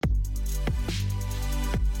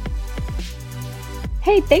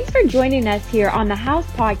Hey, thanks for joining us here on the House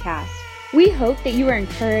Podcast. We hope that you are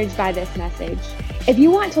encouraged by this message. If you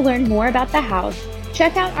want to learn more about the House,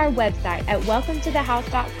 check out our website at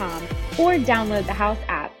welcometothehouse.com or download the House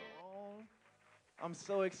app. I'm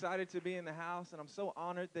so excited to be in the house, and I'm so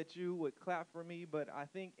honored that you would clap for me. But I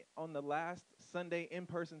think on the last Sunday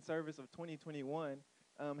in-person service of 2021,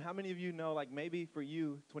 how many of you know, like maybe for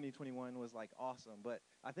you, 2021 was like awesome. But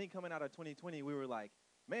I think coming out of 2020, we were like,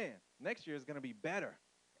 man, next year is going to be better.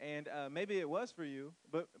 And maybe it was for you,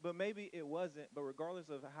 but maybe it wasn't. But regardless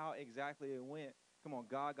of how exactly it went, come on,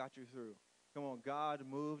 God got you through. Come on, God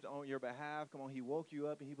moved on your behalf. Come on, He woke you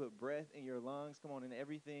up and He put breath in your lungs. Come on, and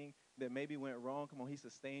everything that maybe went wrong, come on, He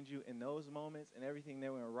sustained you in those moments, and everything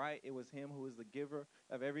that went right, it was Him who is the giver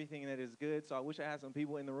of everything that is good. So I wish I had some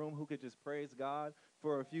people in the room who could just praise God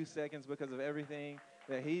for a few seconds because of everything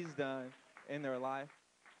that He's done in their life.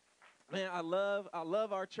 Man, I love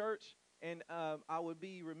our church, and I would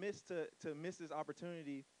be remiss to miss this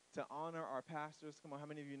opportunity to honor our pastors. Come on, how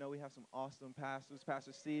many of you know we have some awesome pastors,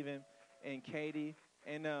 Pastor Stephen and Katie?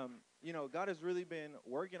 And, God has really been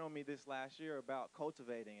working on me this last year about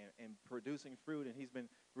cultivating and producing fruit, and He's been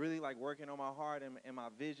really, like, working on my heart and my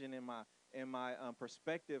vision and my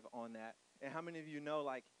perspective on that. And how many of you know,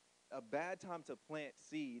 like, a bad time to plant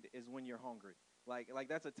seed is when you're hungry? Like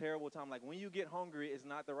that's a terrible time. Like when you get hungry, it's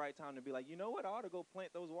not the right time to be like, you know what, I ought to go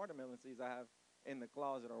plant those watermelon seeds I have in the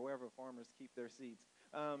closet or wherever farmers keep their seeds.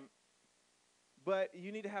 But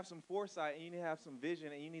you need to have some foresight, and you need to have some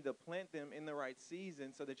vision, and you need to plant them in the right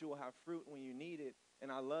season so that you will have fruit when you need it.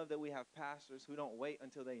 And I love that we have pastors who don't wait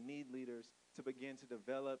until they need leaders to begin to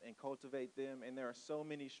develop and cultivate them. And there are so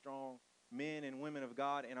many strong men and women of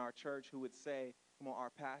God in our church who would say, come on, our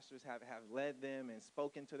pastors have led them and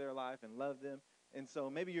spoken to their life and loved them. And so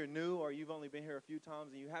maybe you're new, or you've only been here a few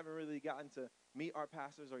times and you haven't really gotten to meet our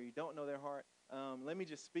pastors, or you don't know their heart. Let me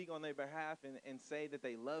just speak on their behalf and say that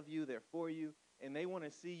they love you, they're for you, and they want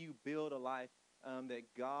to see you build a life that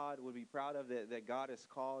God would be proud of, that God has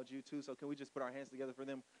called you to. So can we just put our hands together for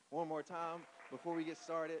them one more time before we get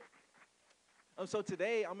started? So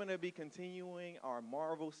today I'm going to be continuing our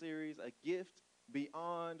Marvel series, A Gift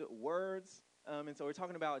Beyond Words. And so we're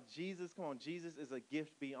talking about Jesus. Come on, Jesus is a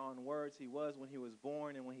gift beyond words. He was when He was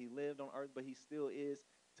born and when He lived on earth, but He still is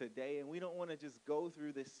today. And we don't want to just go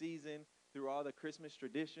through this season, through all the Christmas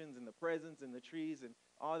traditions and the presents and the trees and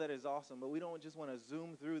all that is awesome, but we don't just want to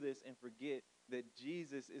zoom through this and forget that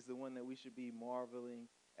Jesus is the one that we should be marveling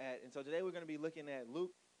at. And so today we're going to be looking at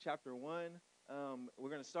Luke chapter 1. We're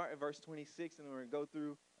going to start at verse 26, and we're going to go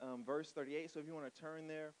through verse 38. So if you want to turn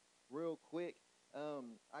there real quick.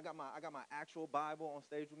 I got my actual Bible on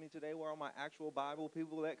stage with me today. Where are my actual Bible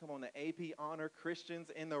people that come on, the AP honor Christians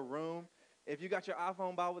in the room? If you got your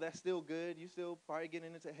iPhone Bible, that's still good. You still probably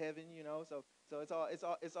getting into heaven, So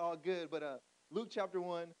it's all good. But Luke chapter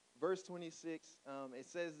 1, verse 26, it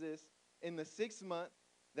says this: in the 6th month,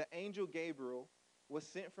 the angel Gabriel was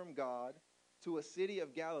sent from God to a city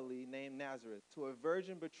of Galilee named Nazareth, to a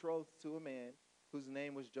virgin betrothed to a man whose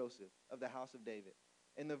name was Joseph, of the house of David.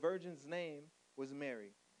 And the virgin's name was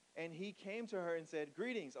Mary. And he came to her and said,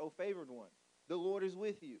 "Greetings, O favored one, the Lord is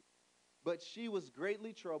with you." But she was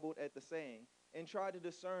greatly troubled at the saying, and tried to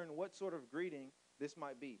discern what sort of greeting this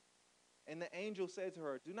might be. And the angel said to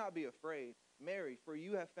her, "Do not be afraid, Mary, for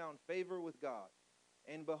you have found favor with God.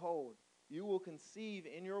 And behold, you will conceive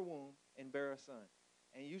in your womb and bear a son,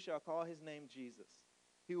 and you shall call his name Jesus.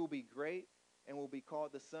 He will be great and will be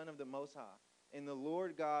called the Son of the Most High. And the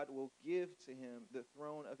Lord God will give to him the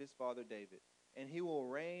throne of his father David, and he will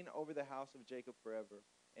reign over the house of Jacob forever,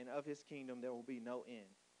 and of his kingdom there will be no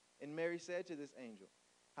end." And Mary said to this angel,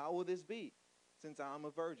 "How will this be, since I am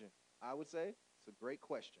a virgin?" I would say, it's a great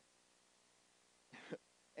question.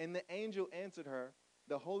 And the angel answered her,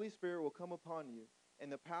 "The Holy Spirit will come upon you,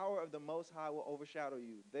 and the power of the Most High will overshadow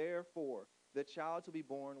you. Therefore, the child to be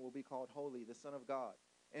born will be called Holy, the Son of God.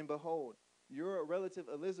 And behold, your relative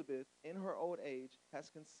Elizabeth, in her old age, has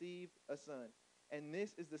conceived a son. And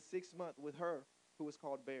this is the 6th month with her who is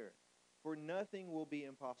called barren. For nothing will be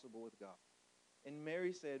impossible with God." And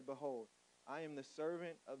Mary said, "Behold, I am the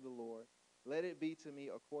servant of the Lord. Let it be to me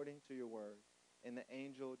according to your word." And the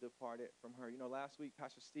angel departed from her. Last week,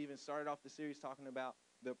 Pastor Stephen started off the series talking about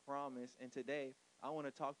the promise. And today, I want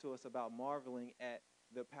to talk to us about marveling at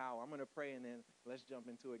the power. I'm going to pray, and then let's jump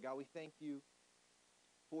into it. God, we thank you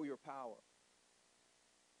for your power.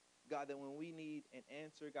 God, that when we need an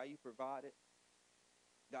answer, God, you provide it.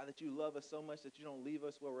 God, that you love us so much that you don't leave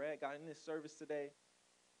us where we're at. God, in this service today,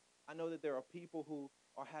 I know that there are people who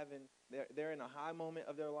are they're in a high moment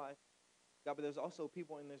of their life. God, but there's also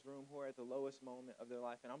people in this room who are at the lowest moment of their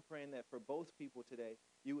life. And I'm praying that for both people today,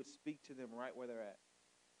 you would speak to them right where they're at.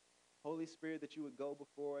 Holy Spirit, that you would go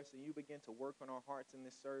before us and you begin to work on our hearts in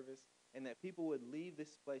this service, and that people would leave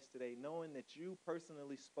this place today knowing that you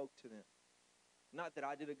personally spoke to them. Not that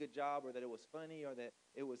I did a good job or that it was funny or that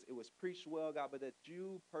it was preached well, God, but that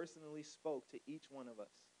you personally spoke to each one of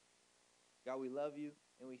us. God, we love you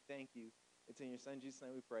and we thank you. It's in your son Jesus'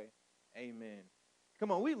 name we pray. Amen.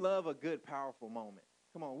 Come on, we love a good, powerful moment.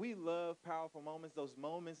 Come on, we love powerful moments, those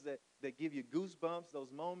moments that give you goosebumps,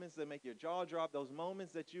 those moments that make your jaw drop, those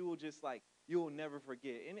moments that you will just like, you will never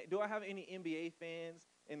forget. And do I have any NBA fans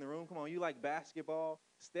in the room? Come on, you like basketball?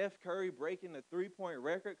 Steph Curry breaking the three-point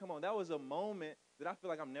record. Come on, that was a moment that I feel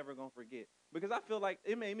like I'm never going to forget. Because I feel like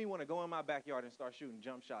it made me want to go in my backyard and start shooting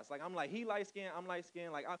jump shots. Like, I'm like, he light-skinned, I'm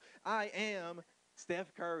light-skinned. Like, I am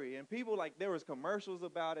Steph Curry. And people, like, there was commercials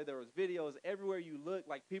about it. There was videos everywhere you look.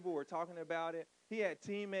 Like, people were talking about it. He had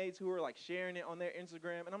teammates who were, like, sharing it on their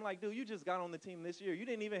Instagram. And I'm like, dude, you just got on the team this year. You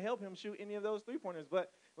didn't even help him shoot any of those three-pointers.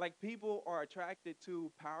 But, like, people are attracted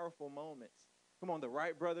to powerful moments. Come on, the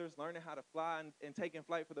Wright brothers learning how to fly and taking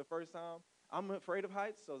flight for the first time. I'm afraid of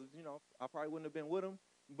heights, so, I probably wouldn't have been with them.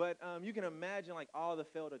 But you can imagine, like, all the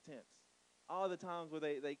failed attempts, all the times where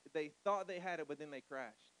they thought they had it, but then they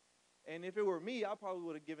crashed. And if it were me, I probably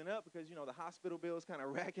would have given up because, the hospital bill is kind of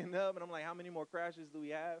racking up. And I'm like, how many more crashes do we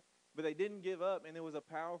have? But they didn't give up, and it was a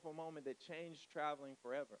powerful moment that changed traveling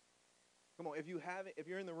forever. Come on, if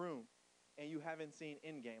you're in the room and you haven't seen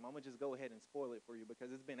Endgame, I'm going to just go ahead and spoil it for you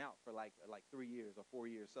because it's been out for like 3 years or 4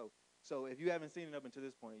 years. So if you haven't seen it up until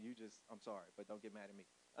this point, I'm sorry, but don't get mad at me.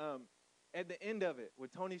 At the end of it, when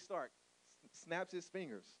Tony Stark snaps his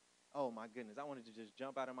fingers, oh my goodness, I wanted to just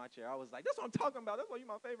jump out of my chair. I was like, that's what I'm talking about. That's why you're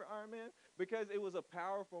my favorite Iron Man, because it was a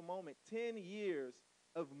powerful moment. 10 years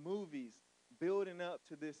of movies building up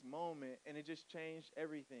to this moment, and it just changed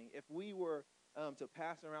everything. If we were to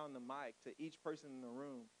pass around the mic to each person in the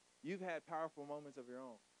room, you've had powerful moments of your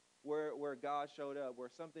own where God showed up, where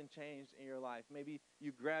something changed in your life. Maybe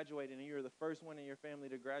you graduated and you're the first one in your family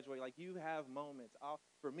to graduate. Like, you have moments.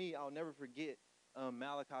 For me, I'll never forget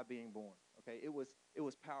Malachi being born. Okay, it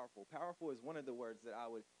was powerful. Powerful is one of the words that I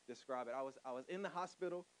would describe it. I was in the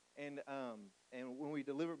hospital, and when we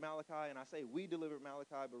delivered Malachi, and I say we delivered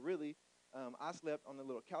Malachi, but really I slept on the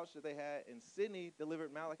little couch that they had, and Sydney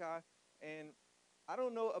delivered Malachi. And I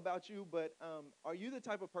don't know about you, but are you the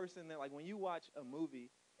type of person that, like, when you watch a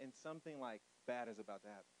movie and something like bad is about to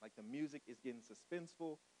happen, like the music is getting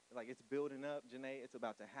suspenseful, like it's building up, Janae, it's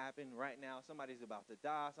about to happen right now, somebody's about to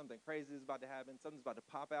die, something crazy is about to happen, something's about to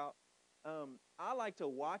pop out. I like to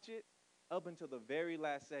watch it up until the very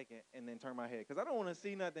last second and then turn my head, because I don't want to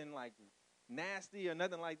see nothing like nasty or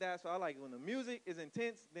nothing like that. So I like when the music is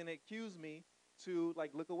intense, then it cues me to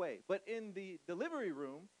like look away. But in the delivery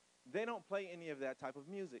room, they don't play any of that type of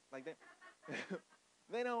music. Like that.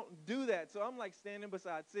 They don't do that. So I'm like standing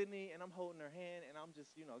beside Sydney and I'm holding her hand and I'm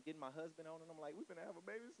just, getting my husband on, and I'm like, we're going to have a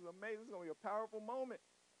baby. This is amazing. It's going to be a powerful moment.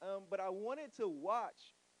 But I wanted to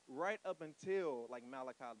watch right up until like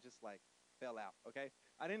Malachi just like fell out. Okay.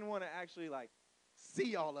 I didn't want to actually like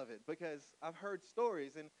see all of it because I've heard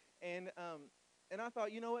stories and I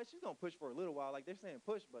thought, you know what, she's going to push for a little while. Like, they're saying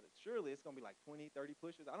push, but surely it's going to be like 20, 30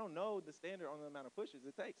 pushes. I don't know the standard on the amount of pushes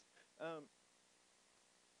it takes.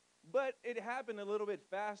 But it happened a little bit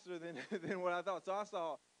faster than than what I thought. So I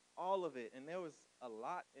saw all of it, and there was a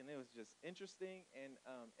lot, and it was just interesting. And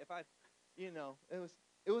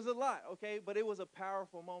it was a lot, okay? But it was a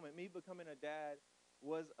powerful moment. Me becoming a dad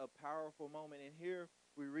was a powerful moment. And here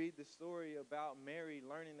we read the story about Mary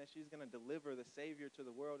learning that she's going to deliver the Savior to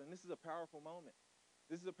the world, and this is a powerful moment.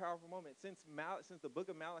 This is a powerful moment. Since the book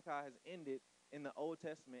of Malachi has ended in the Old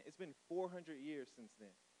Testament, it's been 400 years since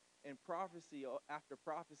then. And prophecy after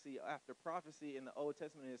prophecy after prophecy in the Old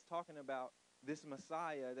Testament is talking about this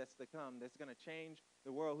Messiah that's to come, that's going to change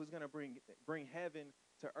the world, who's going to bring heaven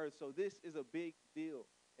to earth. So this is a big deal.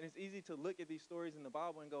 And it's easy to look at these stories in the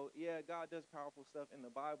Bible and go, yeah, God does powerful stuff in the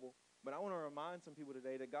Bible. But I want to remind some people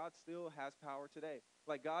today that God still has power today.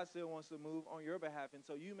 Like, God still wants to move on your behalf. And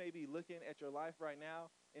so you may be looking at your life right now,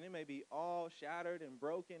 and it may be all shattered and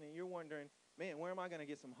broken, and you're wondering, man, where am I going to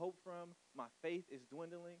get some hope from? My faith is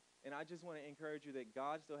dwindling. And I just want to encourage you that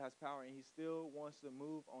God still has power, and he still wants to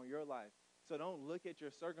move on your life. So don't look at your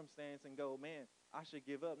circumstance and go, man, I should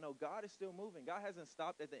give up. No, God is still moving. God hasn't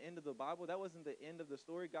stopped at the end of the Bible. That wasn't the end of the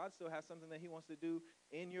story. God still has something that he wants to do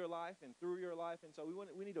in your life and through your life. And so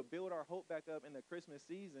we need to build our hope back up in the Christmas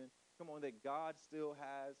season. Come on, that God still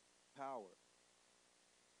has power.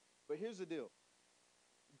 But here's the deal.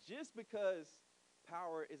 Just because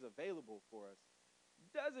power is available for us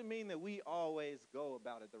doesn't mean that we always go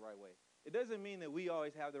about it the right way. It doesn't mean that we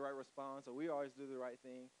always have the right response or we always do the right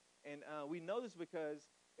thing. And we know this because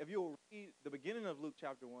if you'll read the beginning of Luke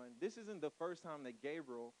chapter 1, this isn't the first time that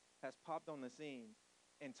Gabriel has popped on the scene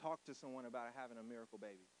and talked to someone about having a miracle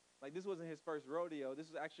baby. Like, this wasn't his first rodeo. This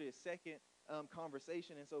was actually a second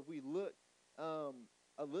conversation. And so if we look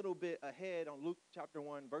a little bit ahead on Luke chapter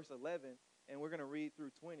 1, verse 11, and we're going to read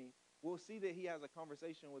through 20, we'll see that he has a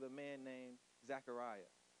conversation with a man named Zechariah.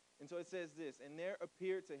 And so it says this, and there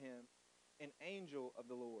appeared to him an angel of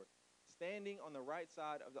the Lord, standing on the right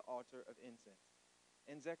side of the altar of incense.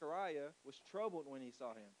 And Zechariah was troubled when he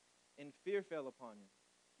saw him, and fear fell upon him.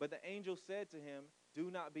 But the angel said to him, do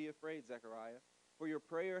not be afraid, Zechariah, for your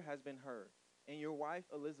prayer has been heard, and your wife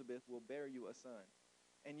Elizabeth will bear you a son,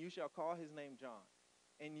 and you shall call his name John.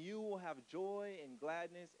 And you will have joy and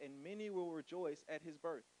gladness, and many will rejoice at his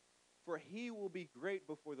birth. For he will be great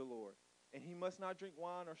before the Lord, and he must not drink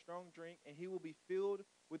wine or strong drink, and he will be filled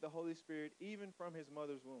with the Holy Spirit even from his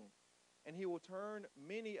mother's womb. And he will turn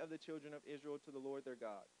many of the children of Israel to the Lord their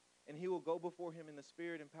God. And he will go before him in the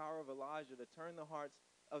spirit and power of Elijah to turn the hearts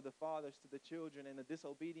of the fathers to the children and the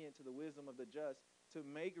disobedient to the wisdom of the just, to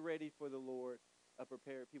make ready for the Lord a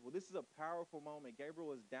prepared people. This is a powerful moment.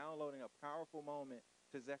 Gabriel is downloading a powerful moment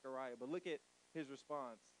to Zechariah. But look at his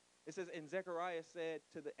response. It says, and Zechariah said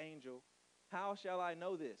to the angel, how shall I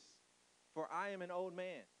know this? For I am an old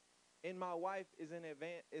man, and my wife is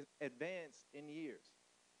advanced in years.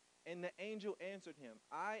 And the angel answered him,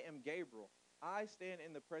 I am Gabriel. I stand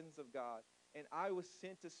in the presence of God, and I was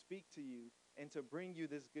sent to speak to you and to bring you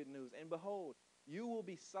this good news. And behold, you will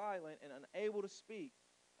be silent and unable to speak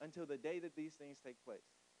until the day that these things take place,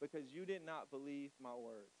 because you did not believe my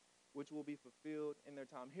words, which will be fulfilled in their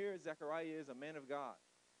time. Here, Zechariah is a man of God,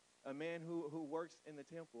 a man who works in the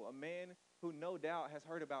temple, a man who no doubt has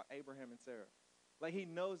heard about Abraham and Sarah. Like, he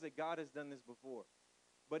knows that God has done this before,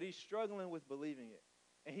 but he's struggling with believing it.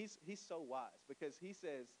 And he's so wise, because he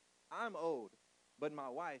says, I'm old, but my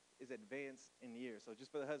wife is advanced in years. So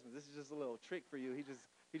just for the husbands, this is just a little trick for you.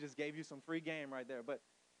 He just gave you some free game right there. But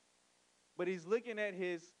he's looking at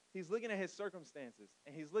his circumstances,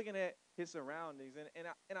 and he's looking at his surroundings.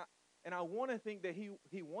 And I want to think that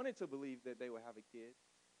he wanted to believe that they would have a kid.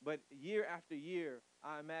 But year after year,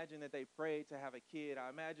 I imagine that they prayed to have a kid. I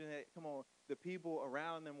imagine that, the people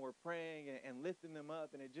around them were praying and lifting them up,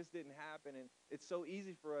 and it just didn't happen. And it's so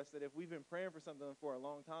easy for us that if we've been praying for something for a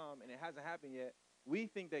long time and it hasn't happened yet, we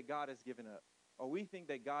think that God has given up, or we think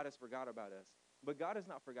that God has forgot about us. But God has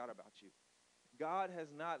not forgot about you. God has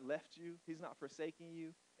not left you. He's not forsaking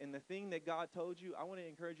you. And the thing that God told you, I want to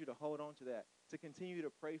encourage you to hold on to that, to continue to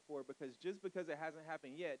pray for it, because just because it hasn't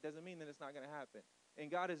happened yet doesn't mean that it's not going to happen. And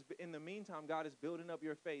in the meantime, God is building up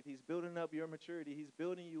your faith. He's building up your maturity. He's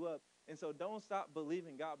building you up. And so don't stop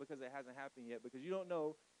believing God because it hasn't happened yet, because you don't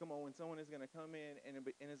know, when someone is going to come in and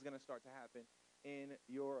it's going to start to happen in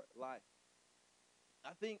your life.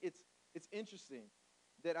 I think it's interesting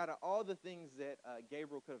that out of all the things that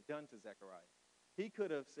Gabriel could have done to Zechariah, he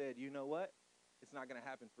could have said, you know what? It's not going to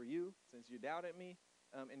happen for you since you doubted me.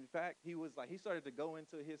 In fact, he started to go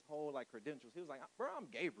into his whole credentials. He was like, bro, I'm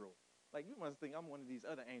Gabriel. Like, you must think I'm one of these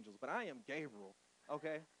other angels, but I am Gabriel,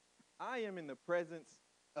 okay? I am in the presence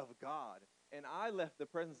of God, and I left the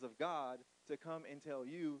presence of God to come and tell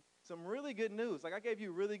you some really good news. Like, I gave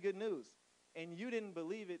you really good news, and you didn't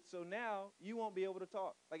believe it, so now you won't be able to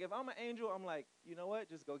talk. Like, if I'm an angel, I'm like, you know what?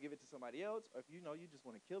 Just go give it to somebody else, or if you just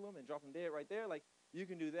want to kill him and drop him dead right there, like, you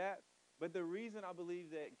can do that. But the reason I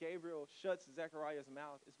believe that Gabriel shuts Zechariah's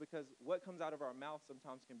mouth is because what comes out of our mouth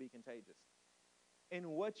sometimes can be contagious. And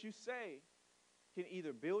what you say can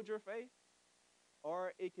either build your faith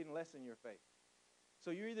or it can lessen your faith.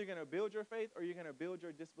 So you're either going to build your faith or you're going to build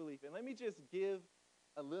your disbelief. And let me just give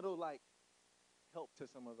a little help to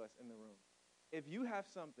some of us in the room. If you have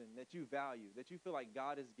something that you value, that you feel like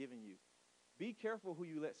God has given you, be careful who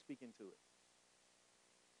you let speak into it.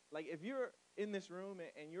 Like, if you're in this room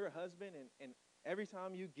and you're a husband and every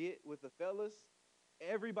time you get with the fellas,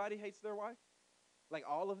 everybody hates their wife, like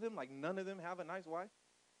all of them, like none of them have a nice wife,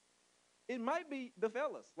 it might be the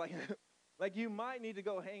fellas. Like you might need to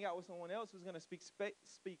go hang out with someone else who's going to speak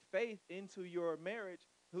faith into your marriage,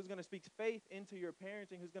 who's going to speak faith into your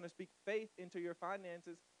parenting, who's going to speak faith into your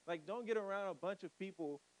finances. Like, don't get around a bunch of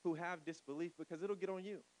people who have disbelief, because it'll get on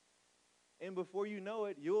you. And before you know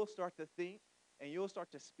it, you'll start to think, and you'll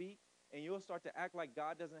start to speak, and you'll start to act like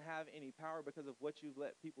God doesn't have any power because of what you've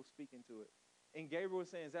let people speak into it. And Gabriel was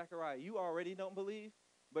saying, Zechariah, you already don't believe,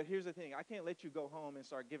 but here's the thing. I can't let you go home and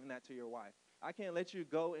start giving that to your wife. I can't let you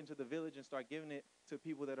go into the village and start giving it to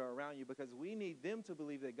people that are around you, because we need them to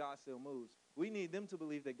believe that God still moves. We need them to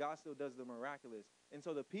believe that God still does the miraculous. And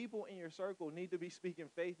so the people in your circle need to be speaking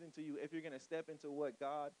faith into you if you're going to step into what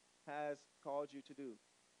God has called you to do.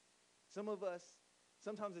 Some of us,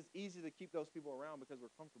 sometimes it's easy to keep those people around because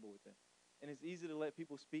we're comfortable with them. And it's easy to let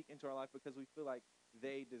people speak into our life because we feel like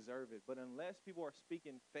they deserve it. But unless people are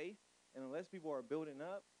speaking faith and unless people are building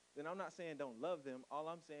up, then I'm not saying don't love them. All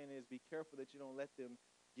I'm saying is be careful that you don't let them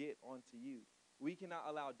get onto you. We cannot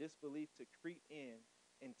allow disbelief to creep in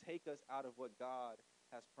and take us out of what God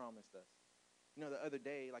has promised us. You know, the other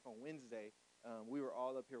day, like on Wednesday, we were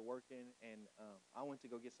all up here working, and I went to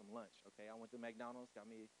go get some lunch. Okay, I went to McDonald's, got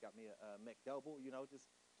me a McDouble. You know,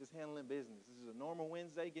 just handling business. This is a normal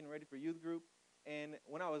Wednesday, getting ready for youth group. And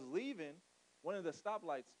when I was leaving, one of the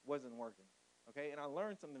stoplights wasn't working. Okay, and I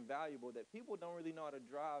learned something valuable, that people don't really know how to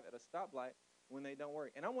drive at a stoplight when they don't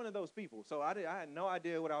work. And I'm one of those people, so I had no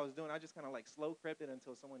idea what I was doing. I just kind of like slow crept it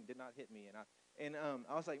until someone did not hit me, and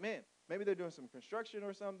I was like, man, maybe they're doing some construction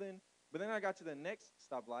or something. But then I got to the next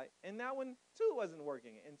stoplight, and that one too wasn't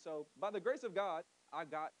working. And so by the grace of God, I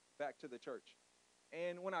got back to the church.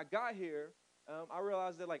 And when I got here, I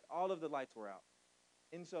realized that like all of the lights were out.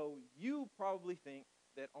 And so you probably think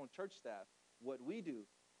that on church staff, what we do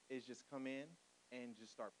is just come in and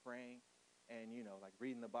just start praying and, you know, like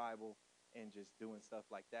reading the Bible and just doing stuff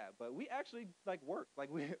like that. But we actually like work.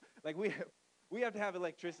 We have to have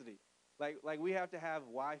electricity. Like we have to have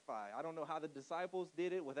Wi-Fi. I don't know how the disciples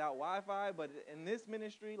did it without Wi-Fi, but in this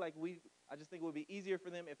ministry, I just think it would be easier for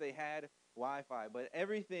them if they had Wi-Fi. But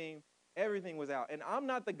everything was out. And I'm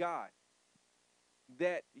not the guy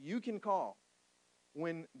that you can call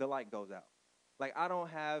when the light goes out. Like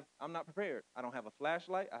I'm not prepared. I don't have a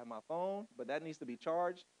flashlight. I have my phone, but that needs to be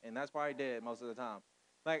charged, and that's probably dead most of the time.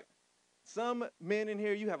 Like some men in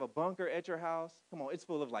here, you have a bunker at your house. Come on, it's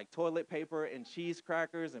full of like toilet paper and cheese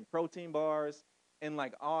crackers and protein bars and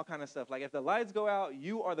like all kind of stuff. Like if the lights go out,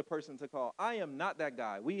 you are the person to call. I am not that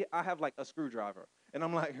guy. I have like a screwdriver, and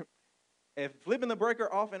I'm like, if flipping the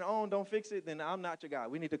breaker off and on don't fix it, then I'm not your guy.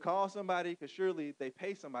 We need to call somebody, because surely they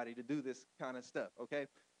pay somebody to do this kind of stuff, okay?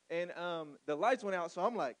 And the lights went out, so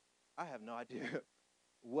I'm like, I have no idea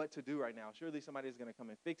what to do right now. Surely somebody's going to come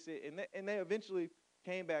and fix it. And they eventually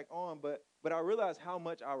came back on, but I realized how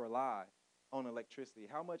much I rely on electricity,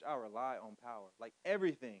 how much I rely on power. Like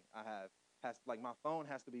everything I have like my phone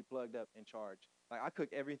has to be plugged up and charged. Like I cook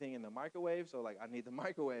everything in the microwave, so like I need the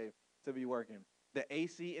microwave to be working. The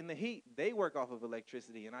AC and the heat, they work off of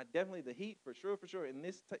electricity, and I definitely the heat for sure. In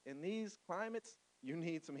these climates, you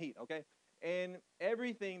need some heat, okay? And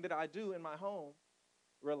everything that I do in my home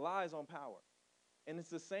relies on power. And it's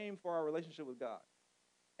the same for our relationship with God.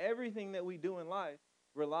 Everything that we do in life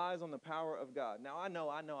relies on the power of God. Now, I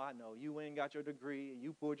know. You went and got your degree, and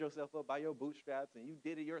you pulled yourself up by your bootstraps, and you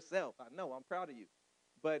did it yourself. I know. I'm proud of you.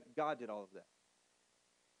 But God did all of that.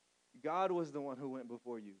 God was the one who went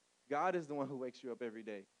before you. God is the one who wakes you up every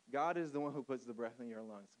day. God is the one who puts the breath in your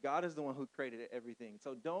lungs. God is the one who created everything.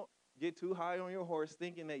 So don't get too high on your horse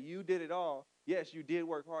thinking that you did it all. Yes, you did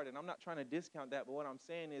work hard, and I'm not trying to discount that, but what I'm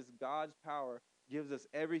saying is God's power gives us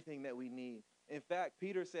everything that we need. In fact,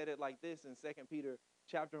 Peter said it like this in 2 Peter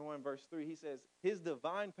chapter 1, verse 3. He says, his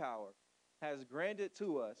divine power has granted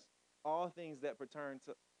to us all things that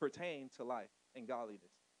pertain to life and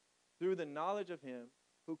godliness through the knowledge of him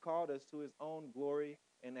who called us to his own glory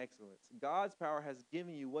and excellence. God's power has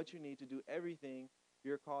given you what you need to do everything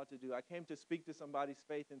you're called to do. I came to speak to somebody's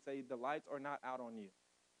faith and say the lights are not out on you.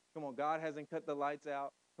 Come on, God hasn't cut the lights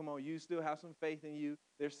out. Come on, you still have some faith in you.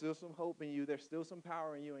 There's still some hope in you. There's still some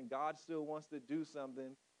power in you, and God still wants to do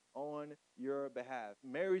something on your behalf.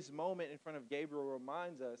 Mary's moment in front of Gabriel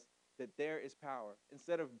reminds us that there is power.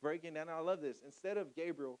 Instead of breaking down, I love this, instead of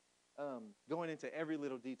Gabriel going into every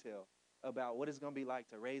little detail about what it's going to be like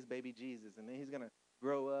to raise baby Jesus, and then he's going to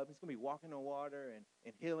grow up. He's going to be walking on water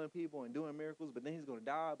and healing people and doing miracles, but then he's going to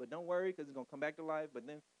die. But don't worry, because he's going to come back to life, but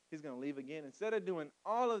then he's going to leave again. Instead of doing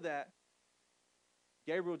all of that,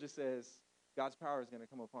 Gabriel just says, God's power is going to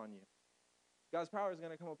come upon you. God's power is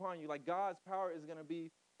going to come upon you. Like God's power is going to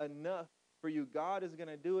be enough for you. God is going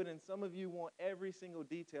to do it, and some of you want every single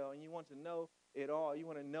detail, and you want to know it all. You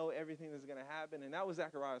want to know everything that's going to happen, and that was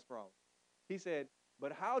Zechariah's problem. He said,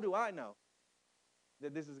 but how do I know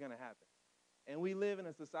that this is going to happen? And we live in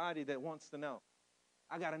a society that wants to know.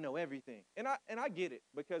 I got to know everything. And I get it,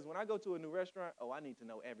 because when I go to a new restaurant, I need to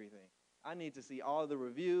know everything. I need to see all the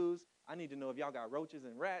reviews. I need to know if y'all got roaches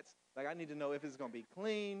and rats. Like, I need to know if it's going to be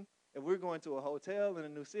clean. If we're going to a hotel in a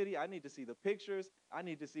new city, I need to see the pictures. I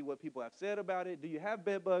need to see what people have said about it. Do you have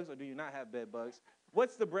bed bugs or do you not have bed bugs?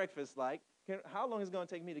 What's the breakfast like? How long is it going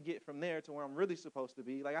to take me to get from there to where I'm really supposed to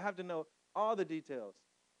be? Like, I have to know all the details.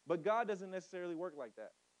 But God doesn't necessarily work like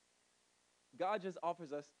that. God just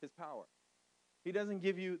offers us his power. He doesn't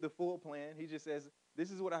give you the full plan. He just says, this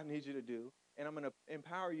is what I need you to do, and I'm going to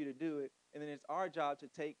empower you to do it, and then it's our job to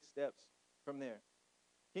take steps from there.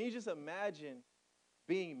 Can you just imagine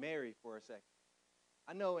being married for a second?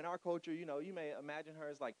 I know in our culture, you may imagine her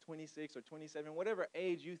as like 26 or 27, whatever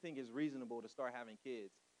age you think is reasonable to start having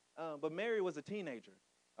kids. But Mary was a teenager,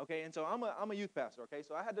 okay? And so I'm a youth pastor, okay?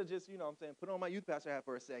 So I had to just, put on my youth pastor hat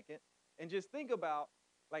for a second and just think about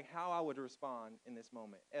like how I would respond in this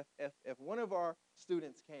moment. If one of our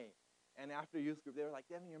students came and after youth group, they were like,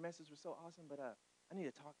 Devyn, your message was so awesome, but I need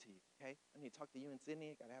to talk to you, okay? I need to talk to you and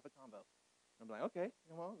Sydney. Got to have a convo. I'm like, okay,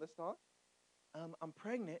 come on, let's talk. I'm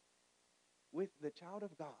pregnant with the child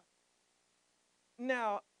of God.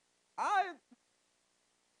 Now, I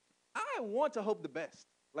want to hope the best.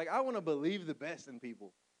 Like, I want to believe the best in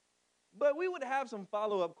people. But we would have some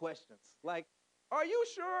follow-up questions. Like, are you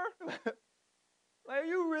sure? Like, are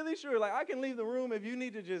you really sure? Like, I can leave the room if you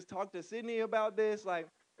need to just talk to Sydney about this. Like,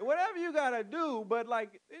 whatever you got to do. But,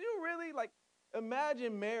 like, did you really, like,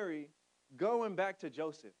 imagine Mary going back to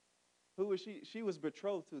Joseph. Who was she? She was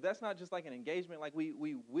betrothed to. That's not just like an engagement. Like, we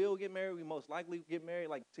will get married. We most likely get married.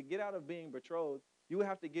 Like, to get out of being betrothed, you would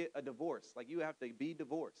have to get a divorce. Like, you have to be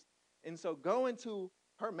divorced. And so going to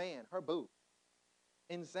her man, her boo,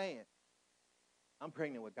 and saying, I'm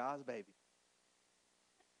pregnant with God's baby.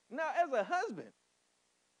 Now, as a husband,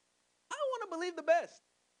 I want to believe the best.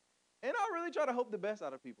 And I really try to hope the best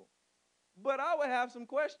out of people. But I would have some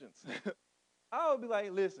questions. I would be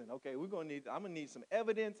like, listen, okay, I'm gonna need some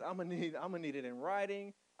evidence. I'm gonna need it in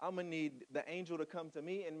writing. I'm gonna need the angel to come to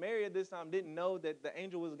me. And Mary at this time didn't know that the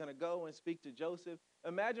angel was gonna go and speak to Joseph.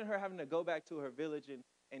 Imagine her having to go back to her village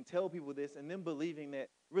and tell people this and then believing that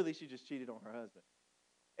really she just cheated on her husband.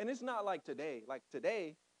 And it's not like today. Like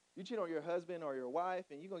today, you cheat on your husband or your wife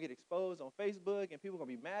and you're gonna get exposed on Facebook and people are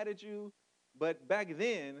gonna be mad at you. But back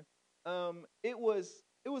then, it was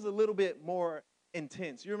a little bit more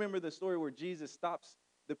intense. You remember the story where Jesus stops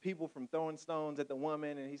the people from throwing stones at the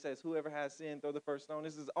woman, and he says, whoever has sin, throw the first stone.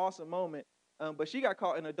 This is an awesome moment, but she got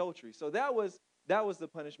caught in adultery. So that was the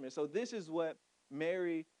punishment. So this is what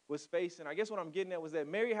Mary was facing. I guess what I'm getting at was that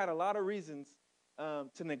Mary had a lot of reasons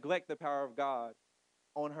to neglect the power of God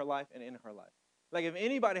on her life and in her life. Like if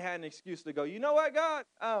anybody had an excuse to go, you know what, God,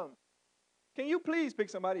 can you please pick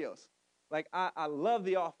somebody else? Like I love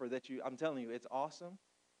the offer that I'm telling you, it's awesome.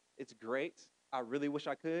 It's great. I really wish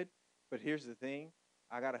I could, but here's the thing.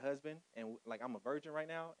 I got a husband, and like I'm a virgin right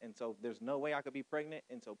now, and so there's no way I could be pregnant,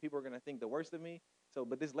 and so people are going to think the worst of me. So,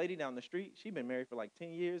 but this lady down the street, she's been married for like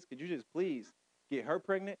 10 years. Could you just please get her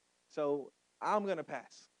pregnant? So I'm going to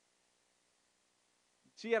pass.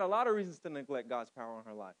 She had a lot of reasons to neglect God's power in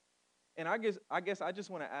her life. And I guess I just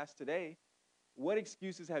want to ask today, what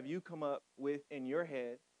excuses have you come up with in your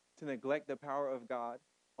head to neglect the power of God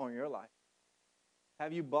on your life?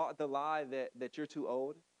 Have you bought the lie that you're too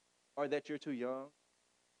old or that you're too young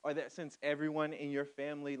or that since everyone in your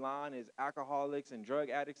family line is alcoholics and drug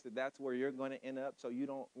addicts, that's where you're going to end up, so you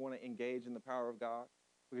don't want to engage in the power of God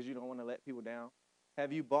because you don't want to let people down?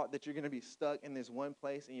 Have you bought that you're going to be stuck in this one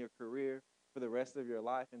place in your career for the rest of your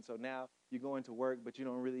life, and so now you go into work, but you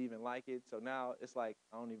don't really even like it, so now it's like,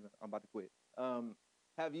 I'm about to quit.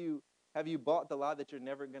 Have you bought the lie that you're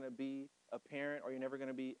never going to be a parent or you're never going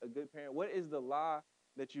to be a good parent? What is the lie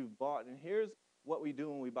that you've bought? And here's what we do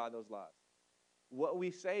when we buy those lies. What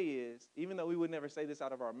we say is, even though we would never say this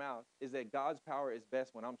out of our mouth, is that God's power is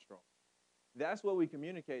best when I'm strong. That's what we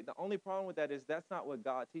communicate. The only problem with that is that's not what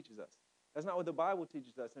God teaches us. That's not what the Bible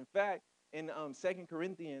teaches us. In fact, in 2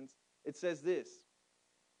 Corinthians, it says this.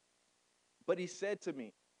 But he said to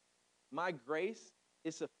me, my grace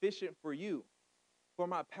is sufficient for you, for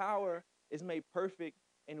my power is made perfect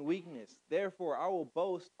in weakness. Therefore, I will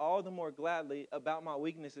boast all the more gladly about my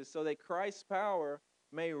weaknesses so that Christ's power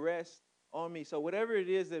may rest on me. So whatever it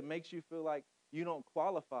is that makes you feel like you don't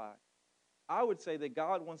qualify, I would say that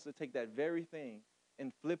God wants to take that very thing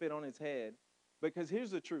and flip it on its head, because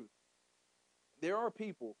here's the truth. There are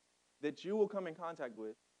people that you will come in contact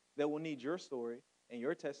with that will need your story and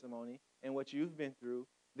your testimony and what you've been through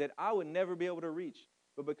that I would never be able to reach.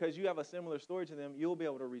 But because you have a similar story to them, you'll be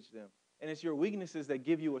able to reach them. And it's your weaknesses that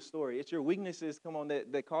give you a story. It's your weaknesses,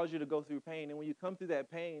 that cause you to go through pain. And when you come through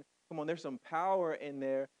that pain, there's some power in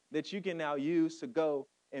there that you can now use to go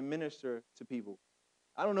and minister to people.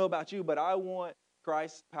 I don't know about you, but I want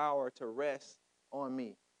Christ's power to rest on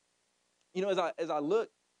me. You know, as I look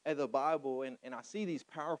at the Bible and I see these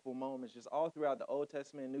powerful moments just all throughout the Old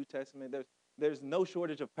Testament and New Testament, there's no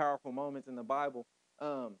shortage of powerful moments in the Bible.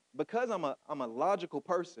 Because I'm a logical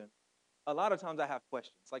person, a lot of times I have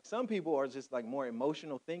questions. Like some people are just like more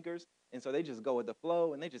emotional thinkers, and so they just go with the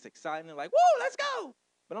flow and they just excited and like, whoa, let's go.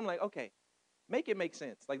 But I'm like, okay, make it make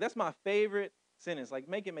sense. Like that's my favorite sentence. Like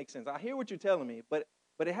make it make sense. I hear what you're telling me, but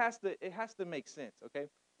it has to make sense, okay?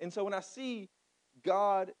 And so when I see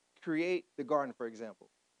God create the garden, for example,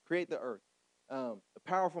 create the earth, a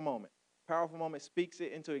powerful moment. Powerful moment speaks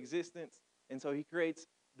it into existence, and so He creates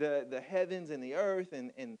the heavens and the earth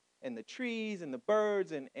and the trees and the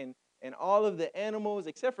birds and all of the animals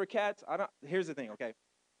except for cats. I don't. Here's the thing, okay?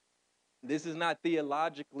 This is not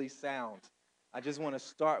theologically sound. I just want to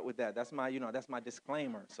start with that. That's my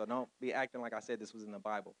disclaimer. So don't be acting like I said this was in the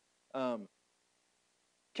Bible.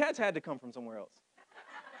 Cats had to come from somewhere else.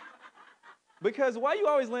 Because why you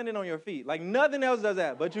always landing on your feet? Like nothing else does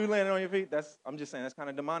that, but you landing on your feet. I'm just saying that's kind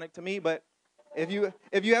of demonic to me. But if you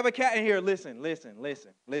have a cat in here, listen.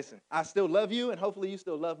 I still love you, and hopefully you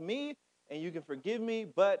still love me, and you can forgive me.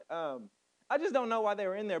 But I just don't know why they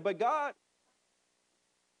were in there. But God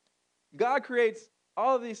creates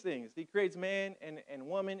all of these things. He creates man and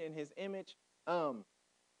woman in His image.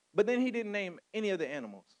 But then He didn't name any of the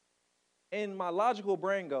animals. And my logical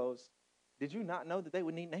brain goes, did you not know that they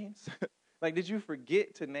would need names? Like, did you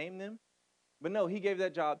forget to name them? But no, He gave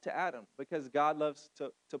that job to Adam because God loves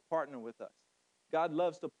to partner with us. God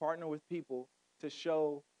loves to partner with people to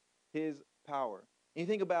show His power. And you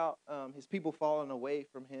think about His people falling away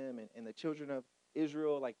from Him and the children of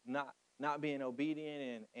Israel, like not being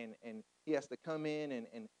obedient, and He has to come in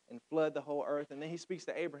and flood the whole earth. And then He speaks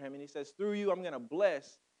to Abraham and He says, through you, I'm going to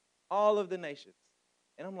bless all of the nations.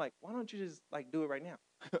 And I'm like, why don't you just like do it right now?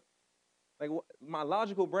 Like my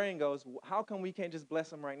logical brain goes, how come we can't just bless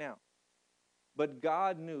them right now? But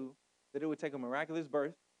God knew that it would take a miraculous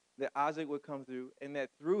birth, that Isaac would come through, and that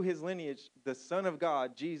through his lineage, the Son of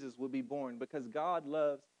God, Jesus, would be born because God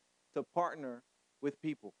loves to partner with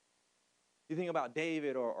people. You think about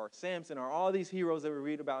David or Samson or all these heroes that we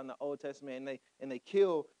read about in the Old Testament, and they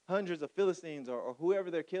kill hundreds of Philistines or whoever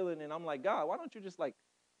they're killing, and I'm like, God, why don't you just like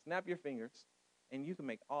snap your fingers and you can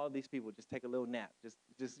make all of these people just take a little nap,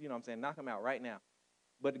 just knock them out right now.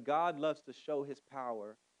 But God loves to show His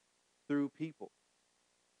power through people.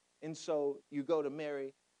 And so you go to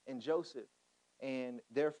Mary and Joseph, and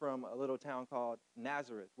they're from a little town called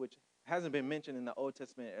Nazareth, which hasn't been mentioned in the Old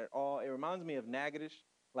Testament at all. It reminds me of Natchitoches.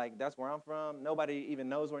 Like, that's where I'm from. Nobody even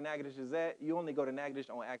knows where Natchitoches is at. You only go to Natchitoches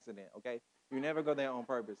on accident, okay? You never go there on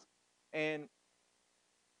purpose. And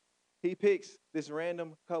He picks this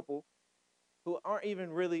random couple who aren't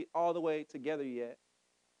even really all the way together yet.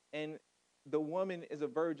 And the woman is a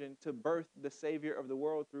virgin to birth the Savior of the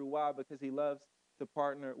world through. Why? Because He loves to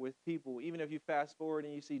partner with people. Even if you fast forward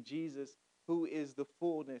and you see Jesus, who is the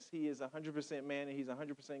fullness, He is 100% man and He's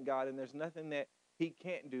 100% God, and there's nothing that He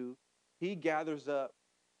can't do. He gathers up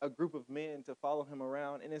a group of men to follow Him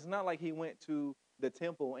around. And it's not like He went to the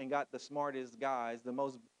temple and got the smartest guys, the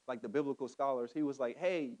most like the biblical scholars. He was like,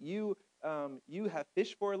 hey, you have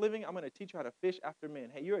fished for a living. I'm going to teach you how to fish after men.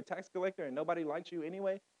 Hey, you're a tax collector and nobody likes you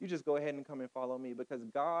anyway. You just go ahead and come and follow me, because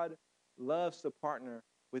God loves to partner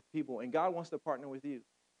with people, and God wants to partner with you.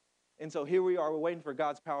 And so here we are. We're waiting for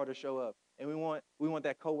God's power to show up, and we want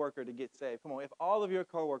that coworker to get saved. Come on, if all of your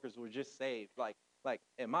coworkers were just saved, like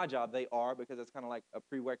at my job they are, because it's kind of like a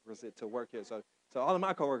prerequisite to work here. So all of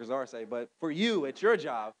my coworkers are saved, but for you, it's your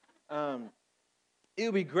job. It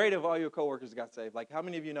would be great if all your coworkers got saved. Like, how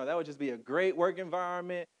many of you know that would just be a great work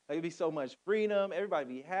environment? Like, it'd be so much freedom. Everybody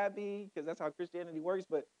be happy because that's how Christianity works.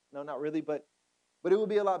 But no, not really. But it would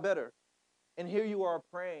be a lot better. And here you are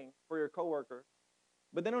praying for your coworker,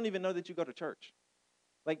 but they don't even know that you go to church.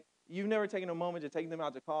 Like, you've never taken a moment to take them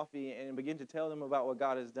out to coffee and begin to tell them about what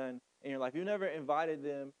God has done in your life. You've never invited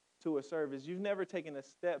them to a service. You've never taken a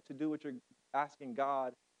step to do what you're asking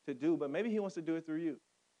God to do, but maybe He wants to do it through you.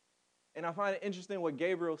 And I find it interesting what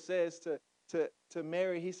Gabriel says to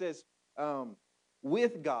Mary. He says,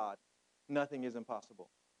 with God, nothing is impossible.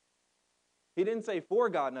 He didn't say for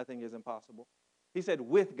God, nothing is impossible. He said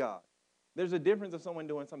with God. There's a difference of someone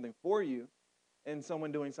doing something for you and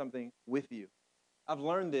someone doing something with you. I've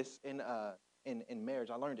learned this in marriage.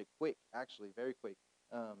 I learned it quick, actually, very quick.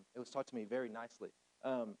 It was taught to me very nicely.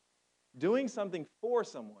 Doing something for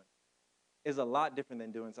someone is a lot different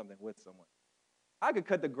than doing something with someone. I could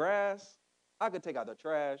cut the grass. I could take out the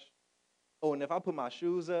trash. Oh, and if I put my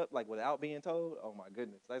shoes up, like without being told, oh my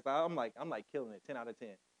goodness. I'm like killing it, 10 out of 10.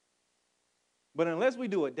 But unless we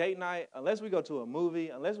do a date night, unless we go to a movie,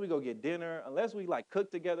 unless we go get dinner, unless we like cook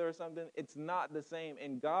together or something, it's not the same.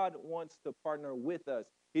 And God wants to partner with us.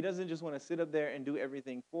 He doesn't just want to sit up there and do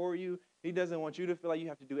everything for you. He doesn't want you to feel like you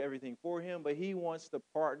have to do everything for him, but he wants to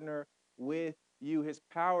partner with you. His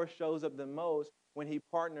power shows up the most when he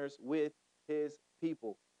partners with his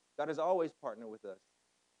people. God has always partnered with us.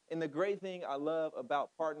 And the great thing I love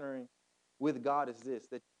about partnering with God is this,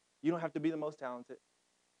 that you don't have to be the most talented.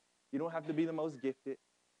 You don't have to be the most gifted.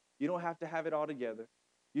 You don't have to have it all together.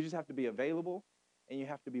 You just have to be available and you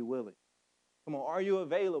have to be willing. Come on, are you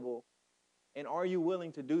available and are you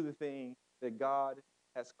willing to do the thing that God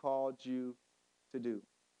has called you to do?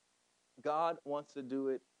 God wants to do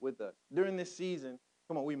it with us. During this season,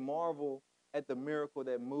 come on, we marvel at the miracle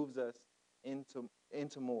that moves us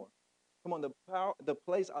into more. Come on, the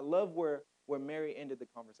place, I love where Mary ended the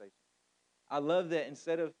conversation. I love that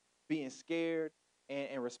instead of being scared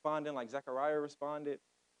and responding like Zechariah responded,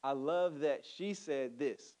 I love that she said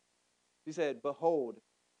this. She said, "Behold,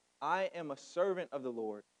 I am a servant of the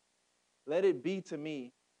Lord. Let it be to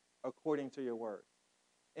me according to your word."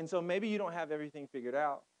 And so maybe you don't have everything figured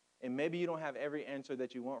out, and maybe you don't have every answer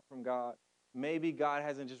that you want from God. Maybe God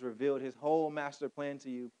hasn't just revealed his whole master plan to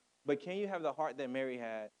you, but can you have the heart that Mary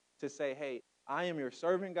had to say, "Hey, I am your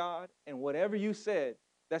servant, God, and whatever you said,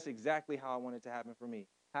 that's exactly how I want it to happen for me.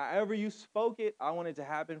 However you spoke it, I want it to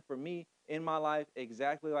happen for me in my life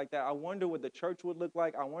exactly like that." I wonder what the church would look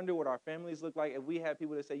like. I wonder what our families look like if we had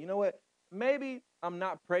people that say, "You know what? Maybe I'm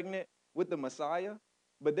not pregnant with the Messiah,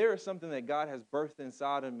 but there is something that God has birthed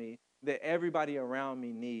inside of me that everybody around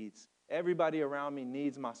me needs. Everybody around me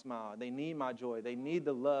needs my smile. They need my joy. They need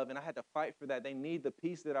the love, and I had to fight for that. They need the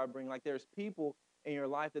peace that I bring." Like there's people in your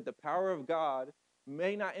life that the power of God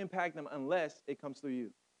may not impact them unless it comes through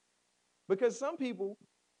you. Because some people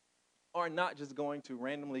are not just going to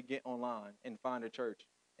randomly get online and find a church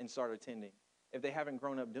and start attending if they haven't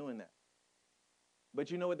grown up doing that.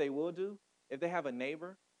 But you know what they will do? If they have a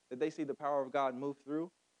neighbor that they see the power of God move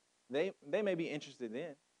through, they may be interested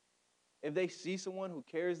in. If they see someone who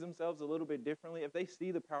carries themselves a little bit differently, if they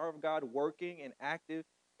see the power of God working and active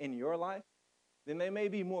in your life, then they may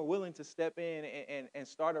be more willing to step in and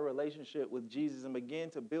start a relationship with Jesus and begin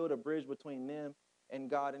to build a bridge between them and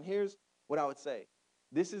God. And here's what I would say.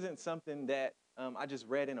 This isn't something that I just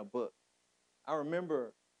read in a book. I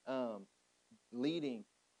remember leading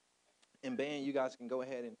in band. You guys can go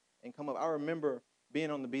ahead and come up. I remember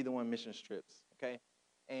being on the Be the One mission trips, okay?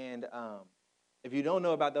 And if you don't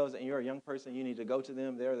know about those and you're a young person, you need to go to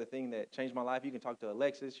them. They're the thing that changed my life. You can talk to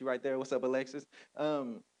Alexis. She's right there. What's up, Alexis?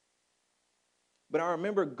 But I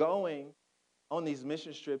remember going on these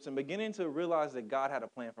mission trips and beginning to realize that God had a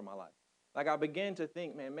plan for my life. Like I began to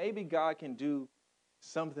think, man, maybe God can do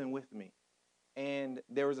something with me. And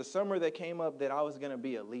there was a summer that came up that I was going to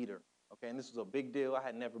be a leader. Okay, and this was a big deal. I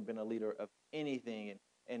had never been a leader of anything.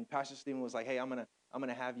 And Pastor Stephen was like, "Hey, I'm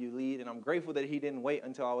gonna have you lead." And I'm grateful that he didn't wait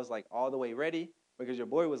until I was like all the way ready, because your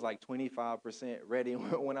boy was like 25% ready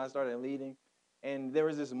when I started leading. And there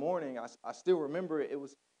was this morning, I still remember it.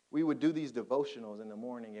 We would do these devotionals in the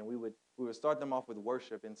morning, and we would start them off with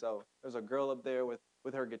worship. And so there's a girl up there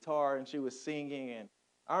with her guitar, and she was singing, and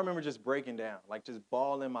I remember just breaking down, like just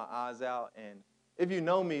bawling my eyes out. And if you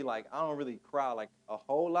know me, like I don't really cry like a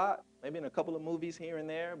whole lot, maybe in a couple of movies here and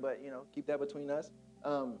there, but keep that between us.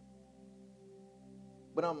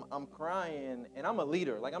 But I'm crying, and I'm a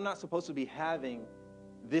leader. Like I'm not supposed to be having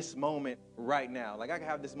this moment right now. Like I can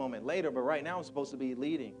have this moment later, but right now I'm supposed to be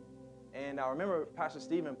leading. And I remember Pastor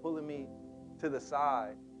Stephen pulling me to the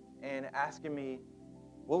side and asking me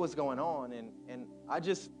what was going on. And I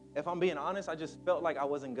just, if I'm being honest, I just felt like I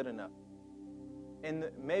wasn't good enough.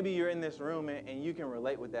 And maybe you're in this room and you can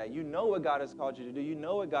relate with that. You know what God has called you to do. You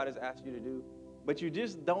know what God has asked you to do, but you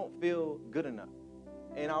just don't feel good enough.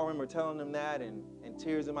 And I remember telling him that and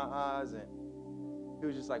tears in my eyes. And he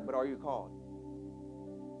was just like, "But are you called?"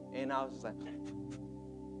 And I was just like,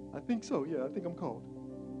 "I think so. Yeah, I think I'm called."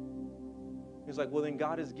 He was like, "Well, then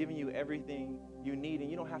God has given you everything you need,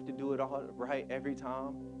 and you don't have to do it all right every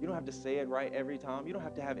time. You don't have to say it right every time. You don't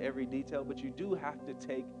have to have every detail, but you do have to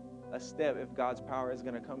take a step if God's power is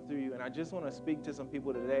going to come through you." And I just want to speak to some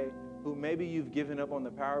people today who maybe you've given up on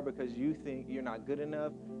the power because you think you're not good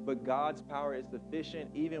enough, but God's power is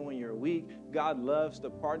sufficient even when you're weak. God loves to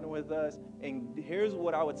partner with us. And here's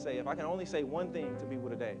what I would say. If I can only say one thing to people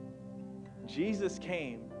today, Jesus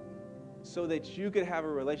came so that you could have a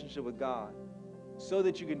relationship with God, so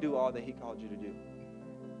that you can do all that he called you to do.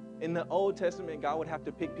 In the Old Testament, God would have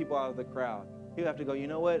to pick people out of the crowd. He would have to go, "You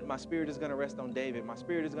know what? My spirit is going to rest on David. My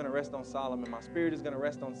spirit is going to rest on Solomon. My spirit is going to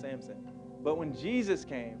rest on Samson." But when Jesus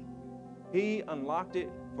came, He unlocked it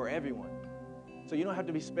for everyone. So you don't have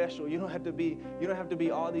to be special. You don't have to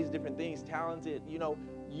be all these different things, talented.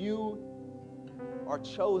 You are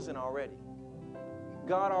chosen already.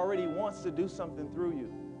 God already wants to do something through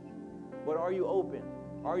you. But are you open?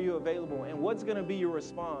 Are you available? And what's going to be your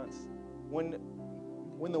response when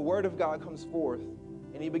the word of God comes forth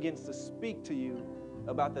and he begins to speak to you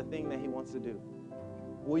about the thing that he wants to do?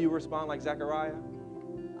 Will you respond like Zechariah?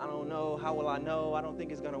 I don't know. How will I know? I don't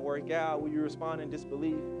think it's going to work out. Will you respond in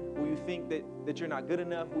disbelief? Will you think that you're not good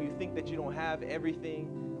enough? Will you think that you don't have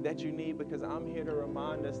everything that you need? Because I'm here to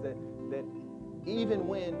remind us that even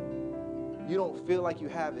when you don't feel like you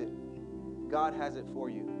have it, God has it for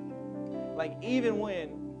you. Like even when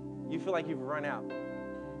you feel like you've run out.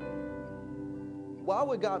 Why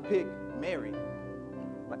would God pick Mary?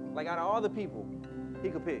 Like out of all the people he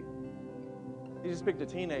could pick, he just picked a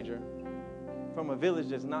teenager from a village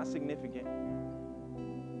that's not significant,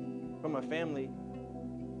 from a family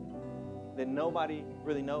that nobody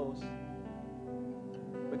really knows,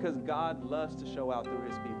 because God loves to show out through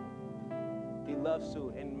his people. He loves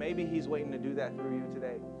to, and maybe he's waiting to do that through you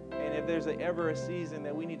today. And if there's ever a season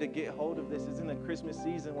that we need to get hold of this, it's in the Christmas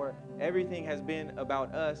season where everything has been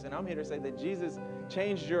about us. And I'm here to say that Jesus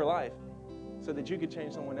changed your life so that you could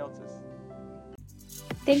change someone else's.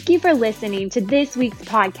 Thank you for listening to this week's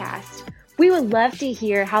podcast. We would love to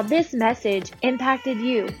hear how this message impacted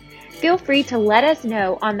you. Feel free to let us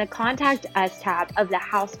know on the Contact Us tab of the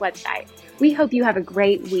House website. We hope you have a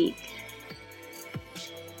great week.